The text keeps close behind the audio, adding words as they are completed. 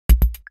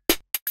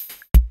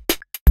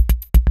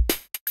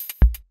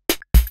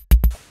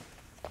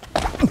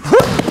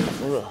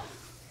Ugh.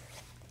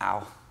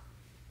 Ow.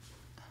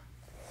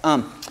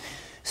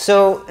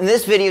 So in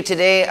this video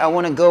today, I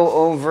want to go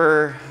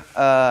over,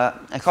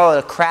 I call it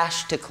a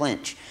crash to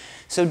clinch.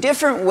 So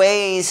different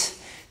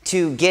ways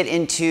to get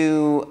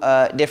into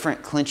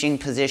different clinching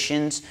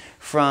positions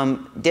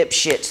from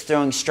dipshits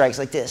throwing strikes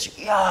like this.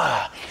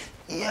 Yeah,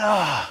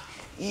 yeah,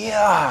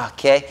 yeah.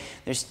 Okay,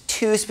 there's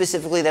two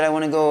specifically that I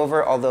want to go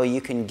over, although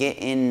you can get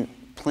in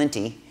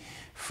plenty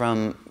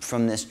from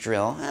this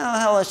drill. Oh,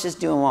 hell, let's just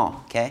do them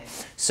all, okay?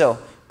 So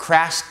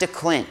crash to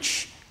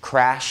clinch,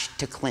 crash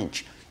to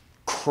clinch,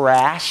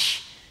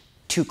 crash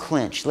to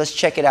clinch. Let's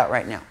check it out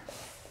right now.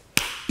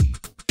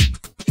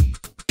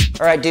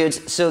 All right,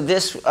 dudes, so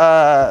this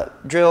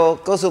drill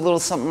goes a little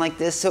something like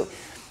this. So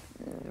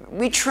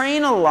we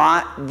train a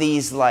lot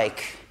these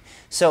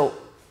so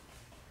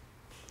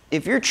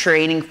if you're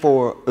training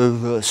for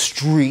the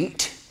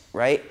street,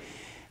 right?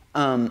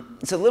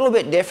 It's a little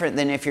bit different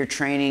than if you're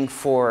training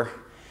for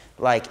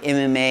like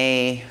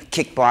MMA,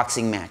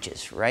 kickboxing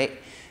matches, right?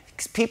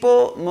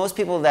 Because most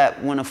people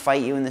that want to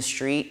fight you in the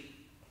street,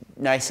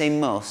 I say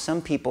most,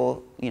 some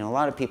people, a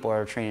lot of people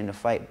are training to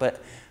fight,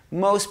 but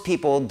most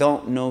people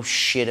don't know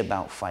shit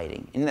about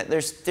fighting. And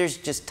there's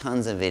just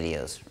tons of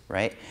videos,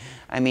 right?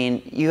 I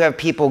mean, you have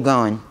people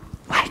going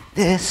like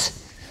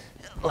this,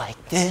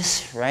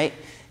 right?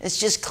 It's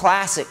just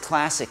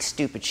classic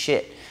stupid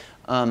shit.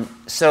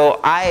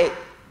 So I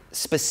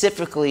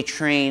specifically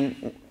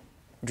train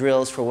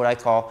drills for what I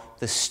call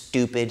the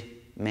stupid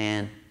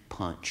man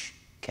punch,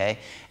 okay?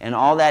 And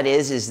all that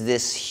is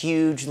this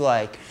huge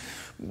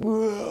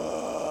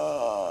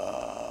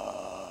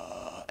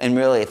and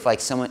really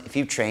if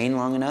you train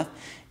long enough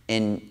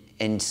and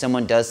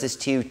someone does this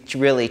to you,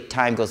 really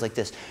time goes like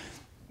this.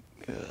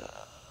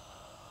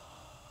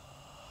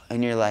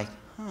 And you're like,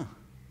 huh.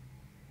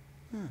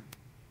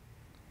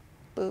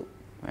 Boop,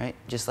 right?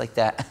 Just like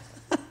that.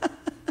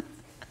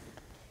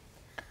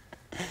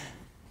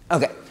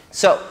 Okay,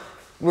 so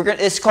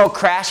it's called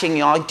crashing,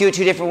 y'all. Do it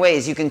two different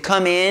ways. You can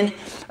come in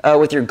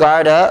with your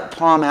guard up,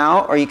 palm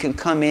out, or you can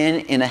come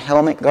in a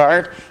helmet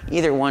guard.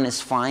 Either one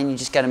is fine. You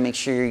just got to make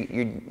sure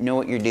you know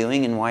what you're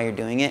doing and why you're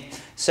doing it.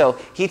 So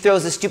he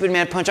throws the stupid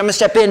man punch. I'm going to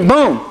step in.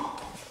 Boom.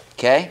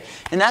 Okay?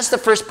 And that's the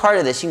first part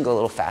of this. You can go a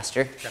little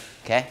faster.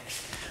 Okay?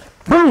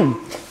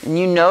 Boom. And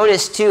you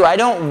notice, too, I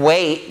don't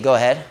wait. Go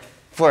ahead.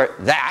 For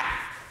that.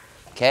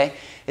 Okay?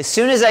 As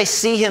soon as I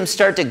see him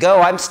start to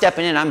go, I'm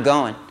stepping in. I'm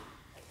going.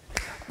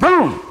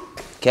 Boom.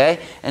 Okay?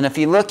 And if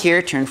you look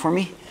here, turn for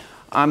me.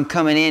 I'm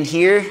coming in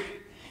here,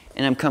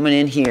 and I'm coming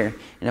in here.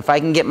 And if I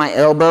can get my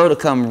elbow to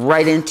come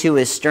right into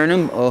his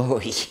sternum,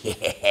 oh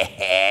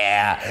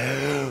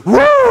yeah.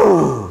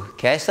 Woo!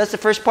 Okay, so that's the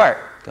first part.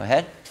 Go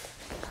ahead.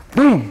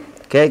 Boom.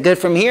 Okay, good.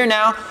 From here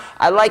now,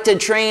 I like to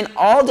train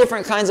all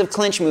different kinds of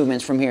clinch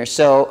movements from here.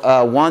 So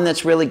one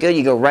that's really good,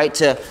 you go right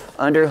to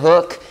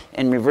underhook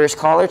and reverse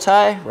collar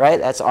tie, right?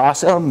 That's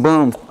awesome.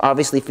 Boom.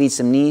 Obviously feed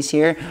some knees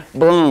here.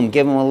 Boom.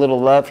 Give him a little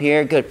love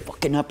here. Good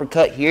fucking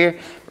uppercut here,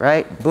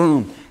 right?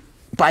 Boom.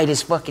 Bite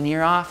his fucking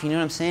ear off. You know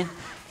what I'm saying?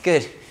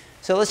 Good.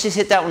 So let's just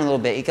hit that one a little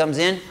bit. He comes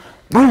in.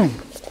 Boom.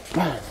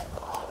 Boom.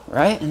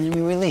 Right? And then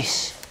we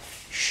release.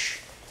 Shh.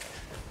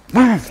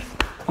 Boom.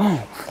 Boom.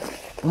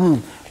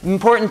 Boom.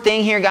 Important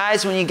thing here,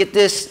 guys, when you get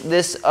this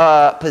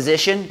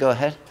position, go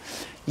ahead.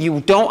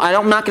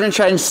 I'm not going to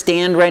try and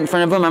stand right in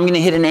front of him. I'm going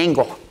to hit an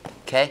angle.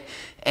 Okay?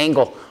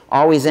 Angle.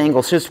 Always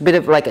angle. So it's a bit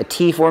of like a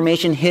T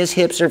formation. His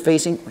hips are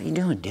facing, what are you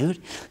doing, dude?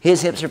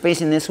 His hips are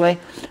facing this way.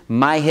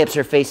 My hips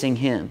are facing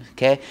him.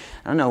 Okay?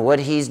 I don't know what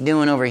he's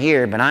doing over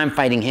here, but I'm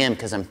fighting him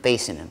because I'm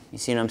facing him. You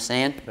see what I'm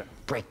saying? Yeah.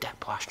 Break that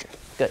posture.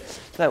 Good. Let's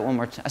do that one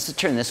more time. Let's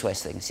turn this way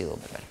so they can see a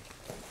little bit better.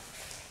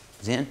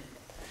 He's in.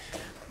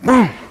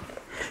 Boom.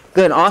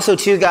 Good. Also,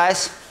 too,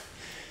 guys,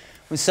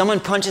 when someone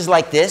punches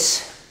like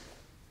this,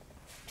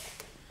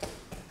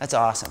 that's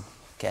awesome.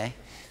 Okay?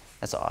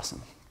 That's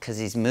awesome. Because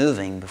he's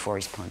moving before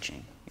he's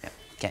punching. Yeah.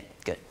 Okay,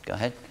 good. Go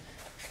ahead.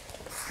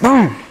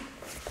 Boom.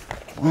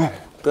 Boom.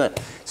 Good.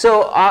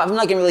 So I'm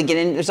not going to really get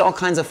in. There's all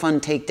kinds of fun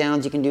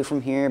takedowns you can do from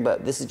here,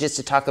 but this is just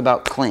to talk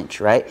about clinch,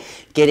 right?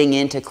 Getting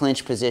into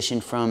clinch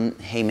position from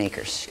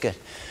haymakers. Good.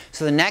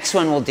 So the next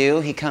one we'll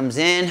do, he comes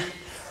in.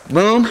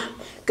 Boom.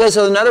 Good.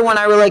 So another one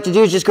I really like to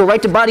do is just go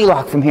right to body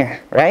lock from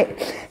here, right?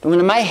 And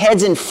when my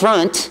head's in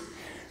front,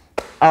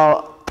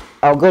 I'll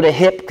go to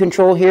hip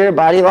control here,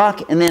 body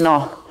lock, and then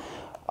I'll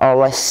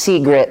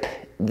C-grip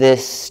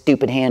this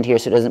stupid hand here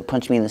so it doesn't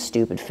punch me in the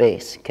stupid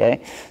face,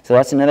 okay? So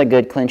that's another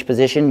good clinch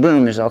position.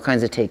 Boom, there's all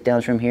kinds of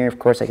takedowns from here. Of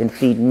course, I can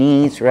feed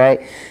knees,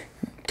 right?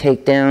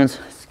 Takedowns,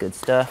 that's good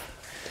stuff.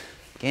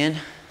 Again.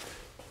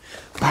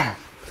 Boom,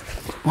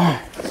 boom.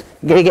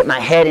 You gotta get my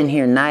head in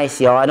here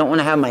nice, y'all. I don't want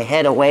to have my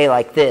head away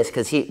like this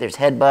because there's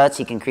headbutts,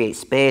 he can create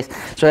space.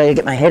 So I gotta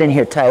get my head in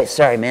here tight.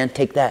 Sorry, man,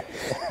 take that.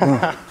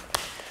 Again.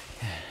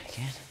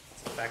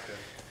 Back there.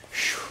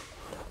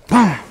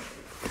 Boom.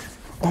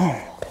 Oh,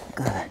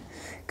 good,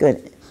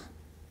 good.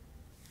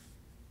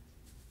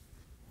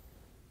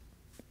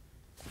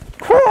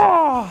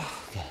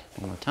 Okay,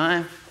 one more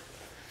time.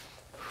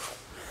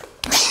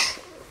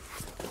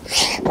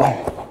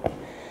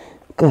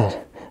 Good.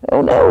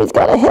 Oh no, he's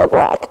got a hip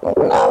lock. Oh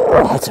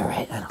no, that's all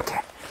right, I don't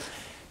care.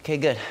 Okay,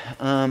 good.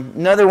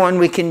 Another one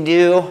we can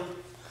do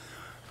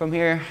from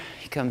here,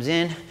 he comes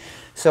in.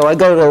 So I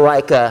go to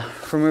like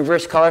from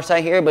reverse collar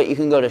side here, but you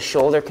can go to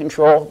shoulder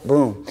control,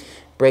 boom.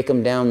 Break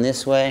them down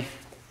this way.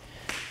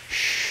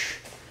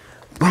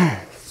 Boom.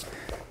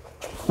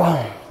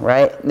 Boom,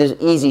 right? There's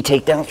easy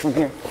takedowns from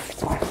here.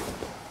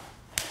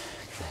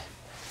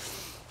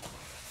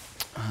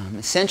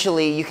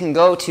 Essentially, you can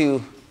go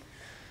to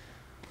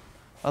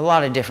a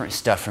lot of different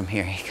stuff from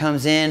here. He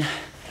comes in,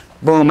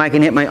 boom, I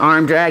can hit my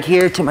arm drag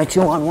here to my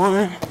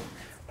 2-on-1. All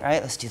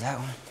right, let's do that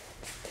one.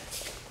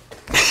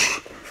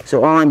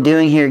 So all I'm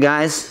doing here,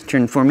 guys,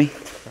 turn for me,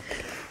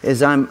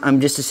 is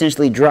I'm just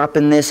essentially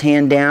dropping this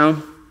hand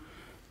down.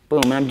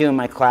 Boom, and I'm doing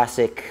my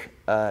classic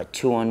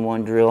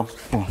 2-on-1 drill.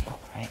 Boom,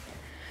 right?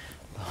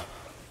 Boom.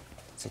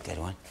 That's a good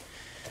one.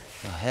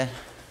 Go ahead.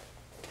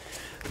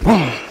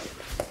 Boom.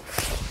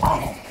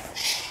 Boom.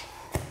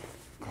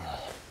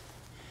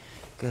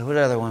 Good. What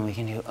other one we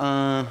can do?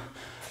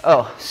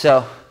 Oh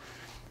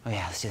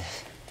yeah, let's do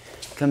this.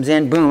 Comes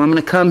in, boom. I'm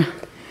gonna come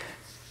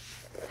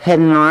head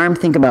and arm.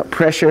 Think about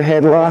pressure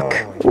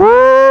headlock.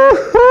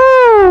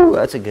 Woo-hoo!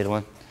 That's a good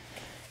one.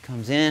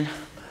 Comes in,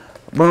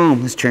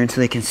 boom. Let's turn so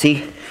they can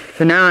see.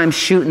 So now I'm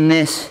shooting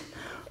this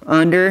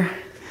under,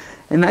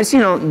 and that's, you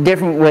know,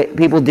 different way.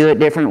 People do it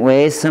different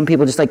ways. Some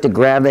people just like to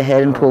grab the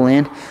head and pull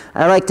in.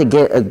 I like to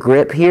get a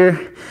grip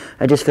here.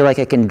 I just feel like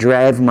I can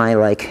drive my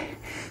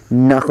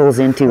knuckles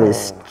into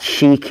his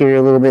cheek here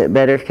a little bit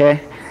better,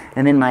 okay?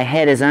 And then my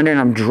head is under and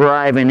I'm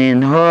driving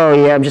in. Oh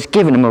yeah, I'm just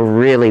giving him a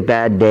really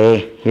bad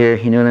day here,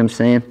 you know what I'm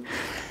saying?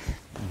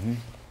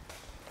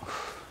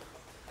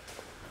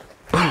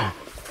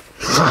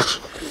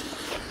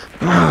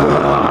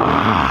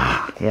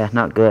 Yeah,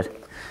 not good.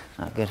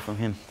 Not good from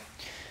him.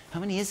 How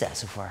many is that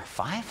so far?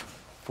 5?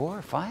 4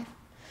 or 5?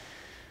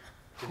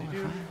 4 or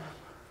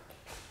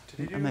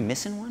 5? Am I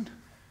missing one?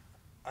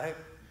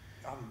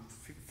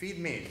 Feed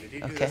me. Did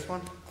you do this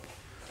one?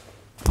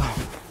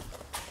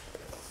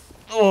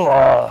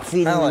 Oh,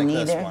 feeding I the like knee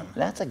this there. one.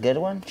 That's a good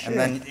one. Sure. And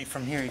then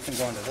from here you can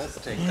go into this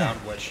takedown,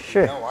 which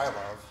you know I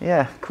love.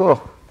 Yeah,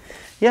 cool.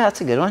 Yeah, that's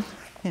a good one.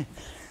 Yeah.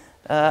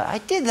 I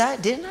did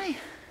that, didn't I?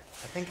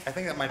 I think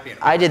that might be an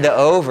over. I did the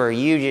over,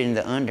 you did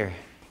the under.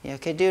 Yeah,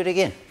 okay, do it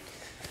again.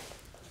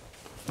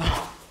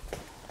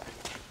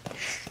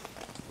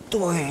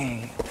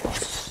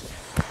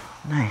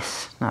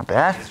 Nice, not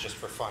bad. It's just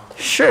for fun.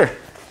 Sure.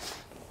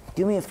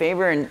 Do me a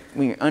favor and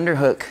when you're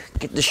underhook,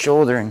 get the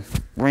shoulder and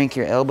rank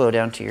your elbow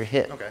down to your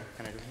hip. Okay,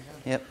 can I do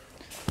that again?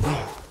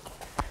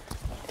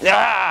 Yep.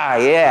 Ah,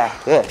 yeah,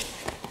 good.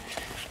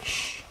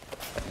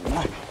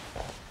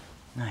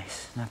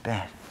 Nice, not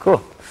bad.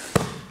 Cool.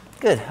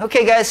 Good.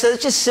 Okay, guys, so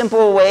it's just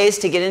simple ways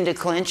to get into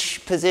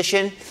clinch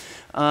position,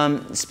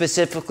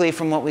 specifically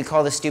from what we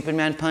call the stupid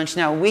man punch.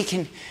 Now, we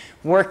can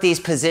work these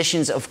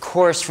positions, of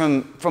course,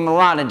 from a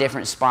lot of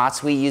different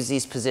spots. We use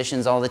these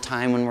positions all the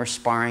time when we're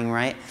sparring,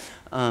 right?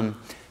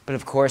 But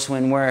of course,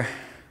 when we're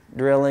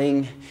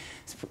drilling,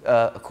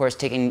 of course,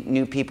 taking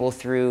new people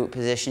through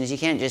positions, you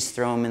can't just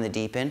throw them in the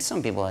deep end.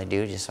 Some people I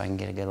do, just so I can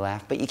get a good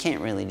laugh, but you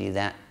can't really do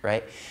that,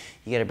 right?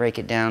 You gotta break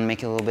it down,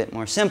 make it a little bit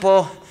more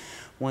simple.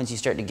 Once you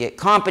start to get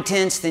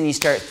competence, then you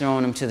start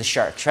throwing them to the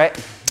sharks, right?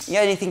 You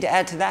got anything to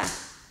add to that?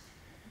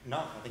 No,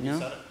 I think you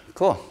said it.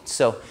 Cool.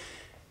 So,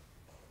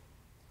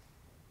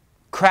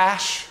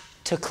 crash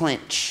to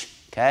clinch,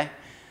 okay?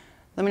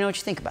 Let me know what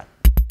you think about it.